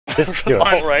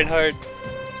Oh, Reinhardt.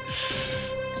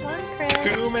 Come on, Chris.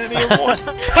 Too many of one.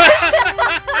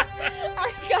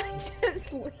 I got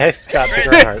just. Hey, Scott, pick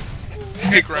Reinhardt.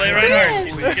 Pick Play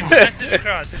Reinhardt. Reinhardt. Get the message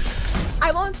across.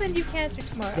 I won't send you cancer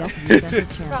tomorrow.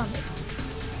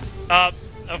 Promise.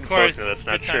 Of course. That's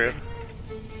not good timing. true.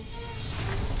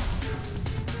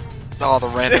 Oh, the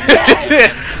random.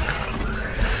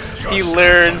 He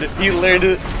learned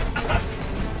it.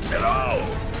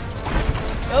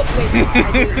 Oh, wait.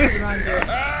 I did it the wrong way.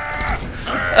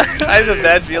 I have a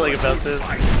bad feeling about this.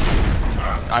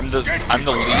 I'm the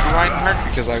lead Reinhardt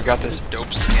because I've got this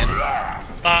dope skin.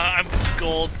 I'm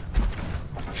gold.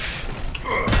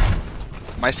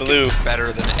 My skin's Blue.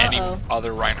 better than any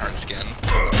other Reinhardt skin.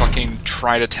 Fucking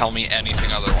try to tell me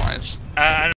anything otherwise.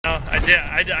 I don't know. I did.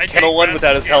 The one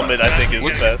without his helmet, I think, is the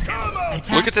best.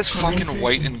 Look at this fucking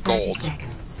white and gold.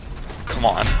 Come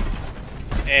on.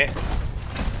 Eh.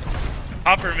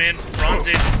 Hopper, man. Bronze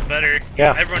Age is better.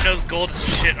 Yeah. Everyone knows gold is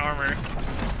shit armor.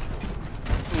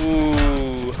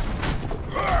 Ooh.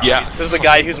 Yeah. This is a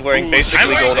guy who's wearing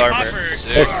basically gold armor. It's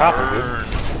copper,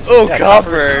 dude. Oh, Yeah,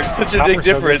 copper! Such a big Copper's so good,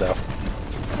 difference. though.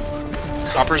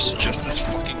 Copper's just as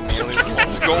fucking melee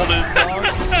as gold is, dog.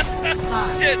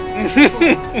 Shit. I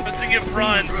was thinking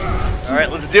bronze. Alright,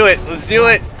 let's do it. Let's do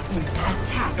it.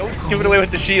 Don't give it away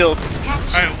with the shield.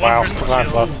 Alright, one Wow, person come on,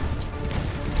 shield. love.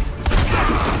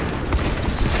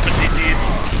 Put DC.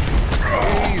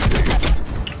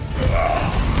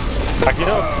 Back it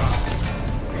up.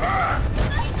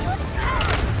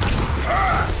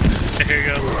 Here you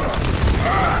go.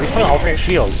 We find alternate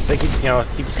shields. They keep, keep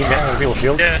getting people's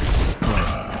shields. Yeah.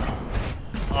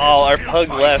 Oh, our pug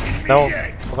left. No,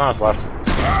 Sylvanas left.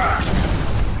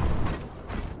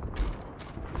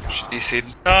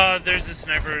 DC'd. There's a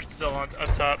sniper still on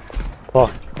up top. Well,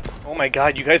 Oh my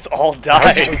god, you guys all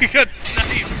died. You got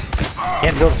sniped.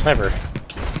 can't build a sniper.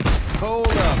 Hold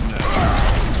up now.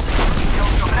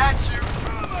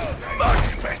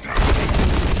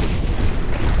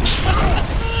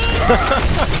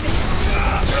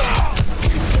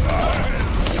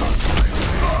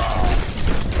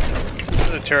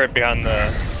 There's a turret behind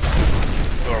the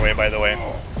doorway, by the way.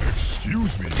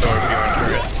 Excuse me.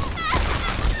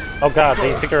 Oh god,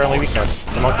 they pick our only weakness.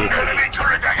 The monkey.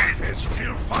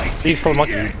 Still fighting. See for the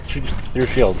monkey. Shoots through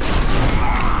shield.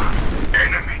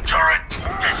 Enemy turret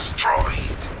destroyed.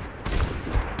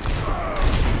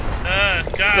 God.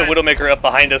 There's a Widowmaker up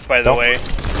behind us, by the Don't. way.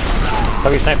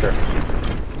 Heavy sniper.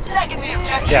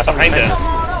 Yeah, Behind us.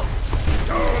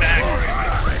 Back.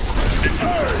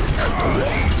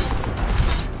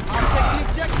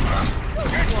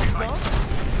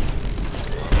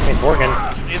 It's working.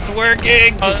 It's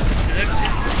working! Oh,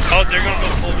 they're gonna go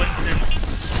full Winston.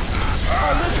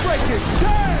 Let's break it.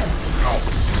 Damn!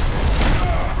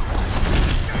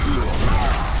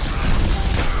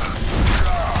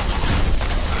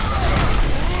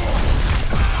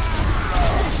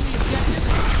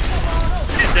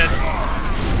 He's dead.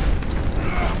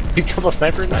 You killed a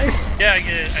sniper? Nice. Yeah, I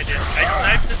did. I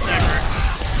sniped the sniper.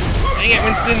 Dang it,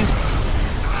 Winston!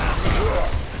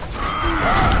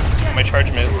 My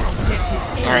charge missed.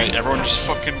 Alright, everyone just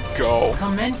fucking go.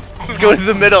 Let's go to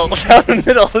the middle. Down the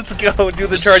middle. Let's go. Do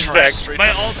the Just charge try back. straight My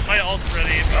down. ult's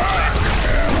ready.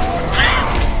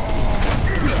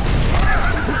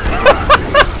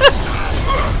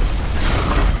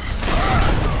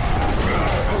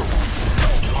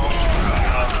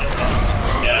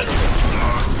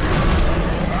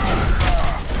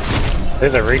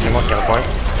 There's a region monkey on the point.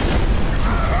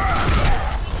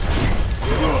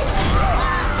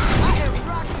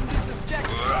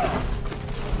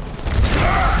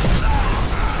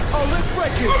 Oh, let's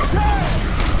break it. Damn!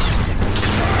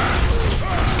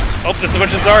 Oh, there's a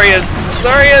bunch of Zaryras.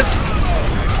 Zaryras!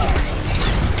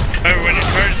 Alright, when your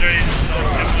card's ready, just give him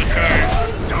the card.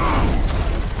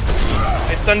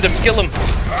 I stunned him. Kill him.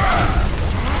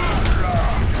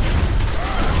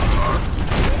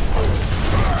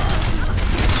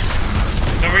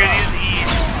 Don't forget to use E.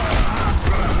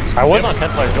 I was on 10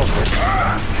 player Jones first.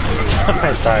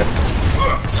 Nice dive.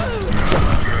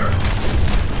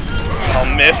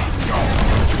 I'll miss.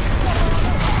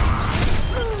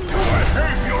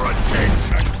 Have your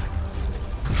attention.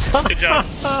 Good job.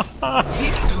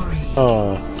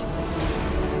 Oh.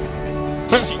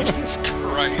 Jesus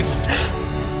Christ.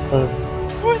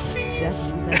 Pussies.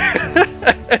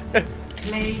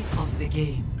 Play of the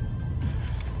game.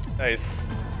 Nice.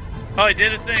 Oh, I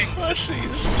did a thing.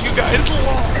 Pussies. You guys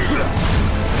lost.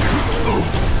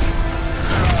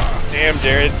 Damn,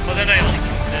 Jared. Well, then I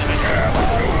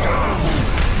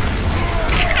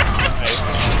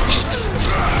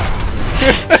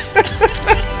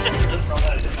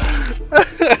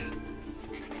Nice.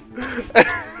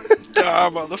 Die,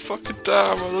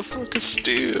 motherfucker,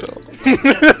 steal.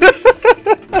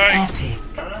 Alright,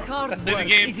 play the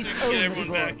game so we can get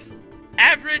everyone back.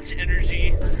 Average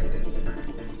energy.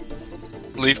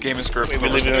 Leave game is group. Wait, We'll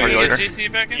we leave listen it to in party the later.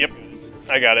 JC back in? Yep,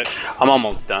 I got it. I'm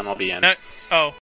almost done. I'll be in. Oh.